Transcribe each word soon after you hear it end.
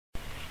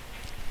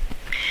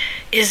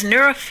Is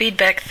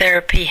neurofeedback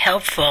therapy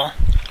helpful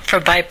for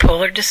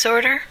bipolar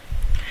disorder?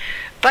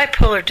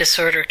 Bipolar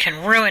disorder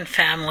can ruin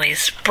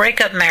families,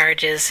 break up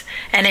marriages,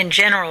 and in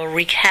general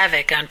wreak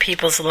havoc on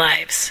people's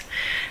lives.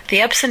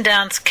 The ups and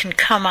downs can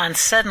come on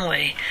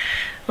suddenly,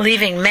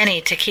 leaving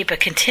many to keep a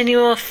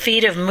continual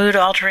feed of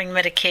mood-altering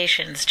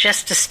medications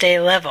just to stay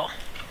level.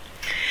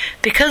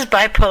 Because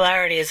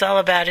bipolarity is all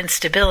about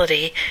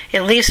instability,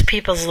 it leaves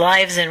people's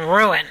lives in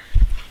ruin.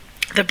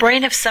 The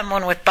brain of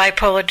someone with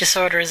bipolar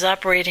disorder is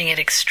operating at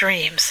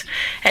extremes.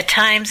 At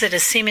times it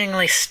is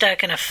seemingly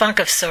stuck in a funk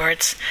of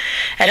sorts.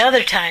 At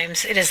other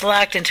times it is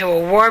locked into a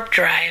warp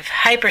drive,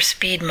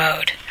 hyperspeed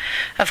mode.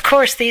 Of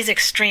course, these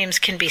extremes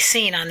can be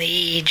seen on the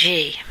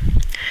EEG.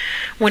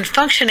 When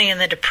functioning in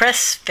the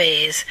depressed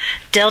phase,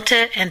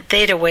 delta and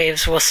theta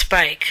waves will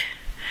spike.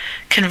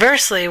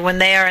 Conversely, when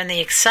they are in the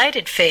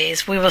excited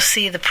phase, we will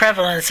see the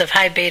prevalence of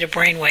high beta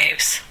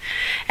brainwaves.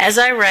 As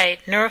I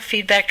write,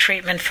 neurofeedback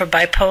treatment for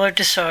bipolar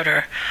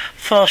disorder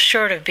falls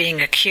short of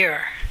being a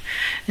cure.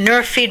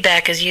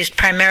 Neurofeedback is used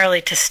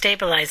primarily to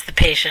stabilize the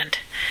patient.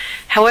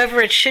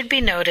 However, it should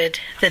be noted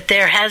that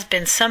there has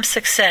been some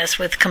success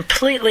with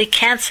completely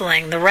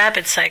canceling the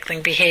rapid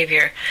cycling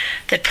behavior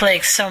that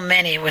plagues so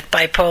many with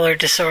bipolar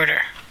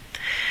disorder.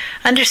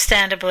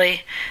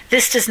 Understandably,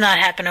 this does not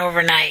happen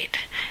overnight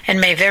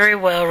and may very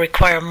well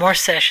require more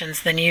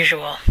sessions than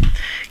usual.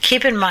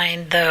 Keep in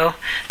mind, though,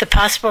 the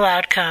possible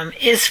outcome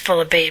is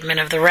full abatement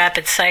of the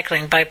rapid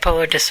cycling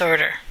bipolar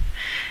disorder.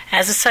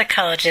 As a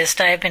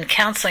psychologist, I have been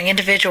counseling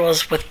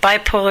individuals with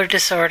bipolar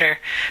disorder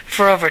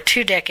for over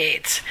 2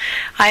 decades.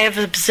 I have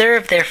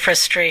observed their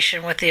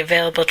frustration with the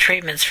available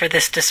treatments for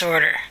this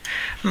disorder.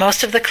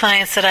 Most of the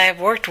clients that I have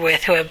worked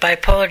with who have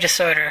bipolar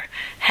disorder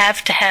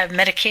have to have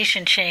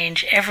medication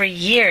change every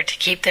year to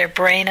keep their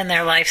brain and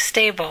their life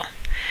stable.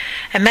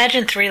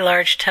 Imagine 3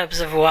 large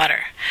tubs of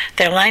water.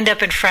 They're lined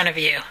up in front of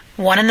you,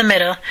 one in the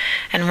middle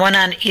and one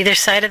on either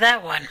side of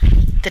that one.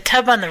 The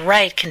tub on the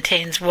right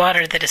contains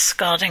water that is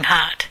scalding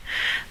hot.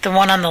 The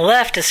one on the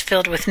left is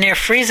filled with near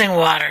freezing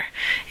water.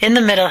 In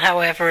the middle,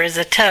 however, is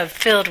a tub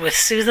filled with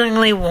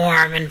soothingly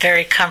warm and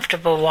very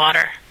comfortable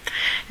water.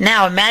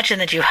 Now imagine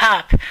that you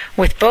hop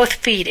with both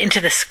feet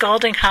into the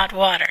scalding hot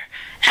water.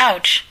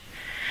 Ouch!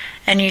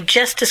 And you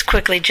just as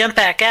quickly jump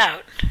back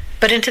out,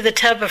 but into the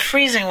tub of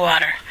freezing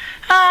water.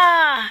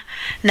 Ah!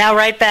 Now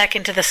right back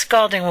into the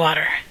scalding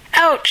water.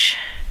 Ouch!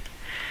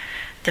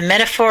 The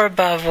metaphor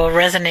above will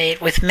resonate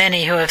with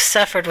many who have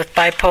suffered with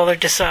bipolar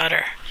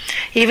disorder.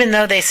 Even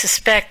though they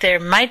suspect there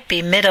might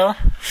be middle,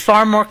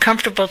 far more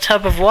comfortable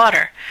tub of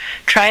water,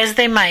 try as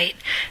they might,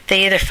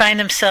 they either find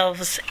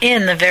themselves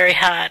in the very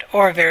hot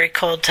or very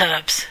cold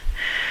tubs.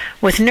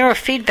 With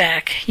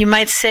neurofeedback, you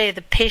might say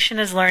the patient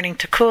is learning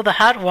to cool the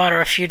hot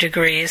water a few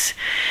degrees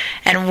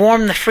and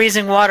warm the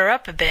freezing water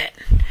up a bit.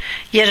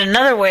 Yet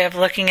another way of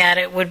looking at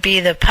it would be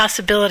the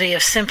possibility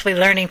of simply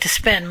learning to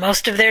spend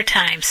most of their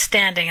time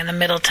standing in the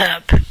middle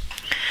tub.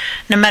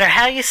 No matter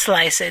how you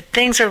slice it,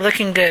 things are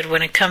looking good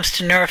when it comes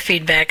to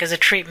neurofeedback as a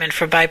treatment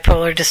for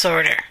bipolar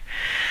disorder.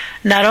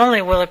 Not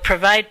only will it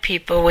provide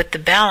people with the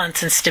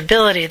balance and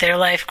stability their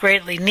life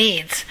greatly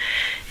needs,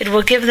 it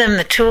will give them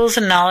the tools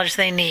and knowledge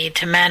they need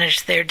to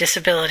manage their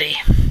disability.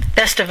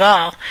 Best of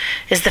all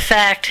is the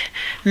fact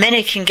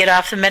many can get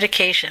off the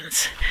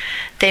medications.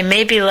 They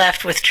may be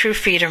left with true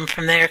freedom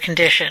from their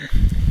condition.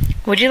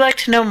 Would you like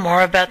to know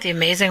more about the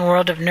amazing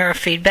world of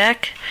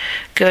neurofeedback?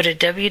 Go to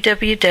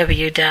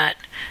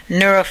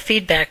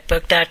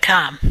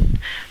www.neurofeedbackbook.com.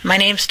 My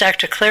name's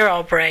Dr. Claire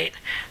Albright.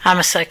 I'm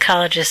a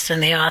psychologist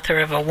and the author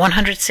of a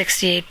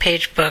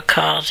 168-page book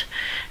called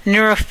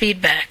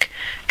Neurofeedback,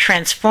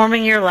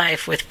 Transforming Your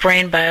Life with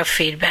Brain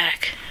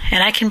Biofeedback.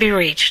 And I can be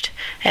reached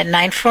at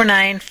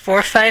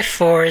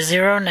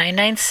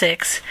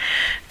 949-454-0996.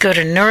 Go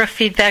to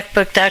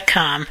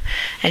neurofeedbackbook.com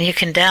and you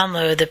can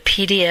download the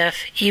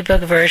PDF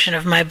ebook version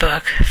of my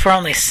book for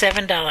only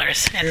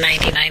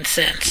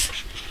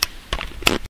 $7.99.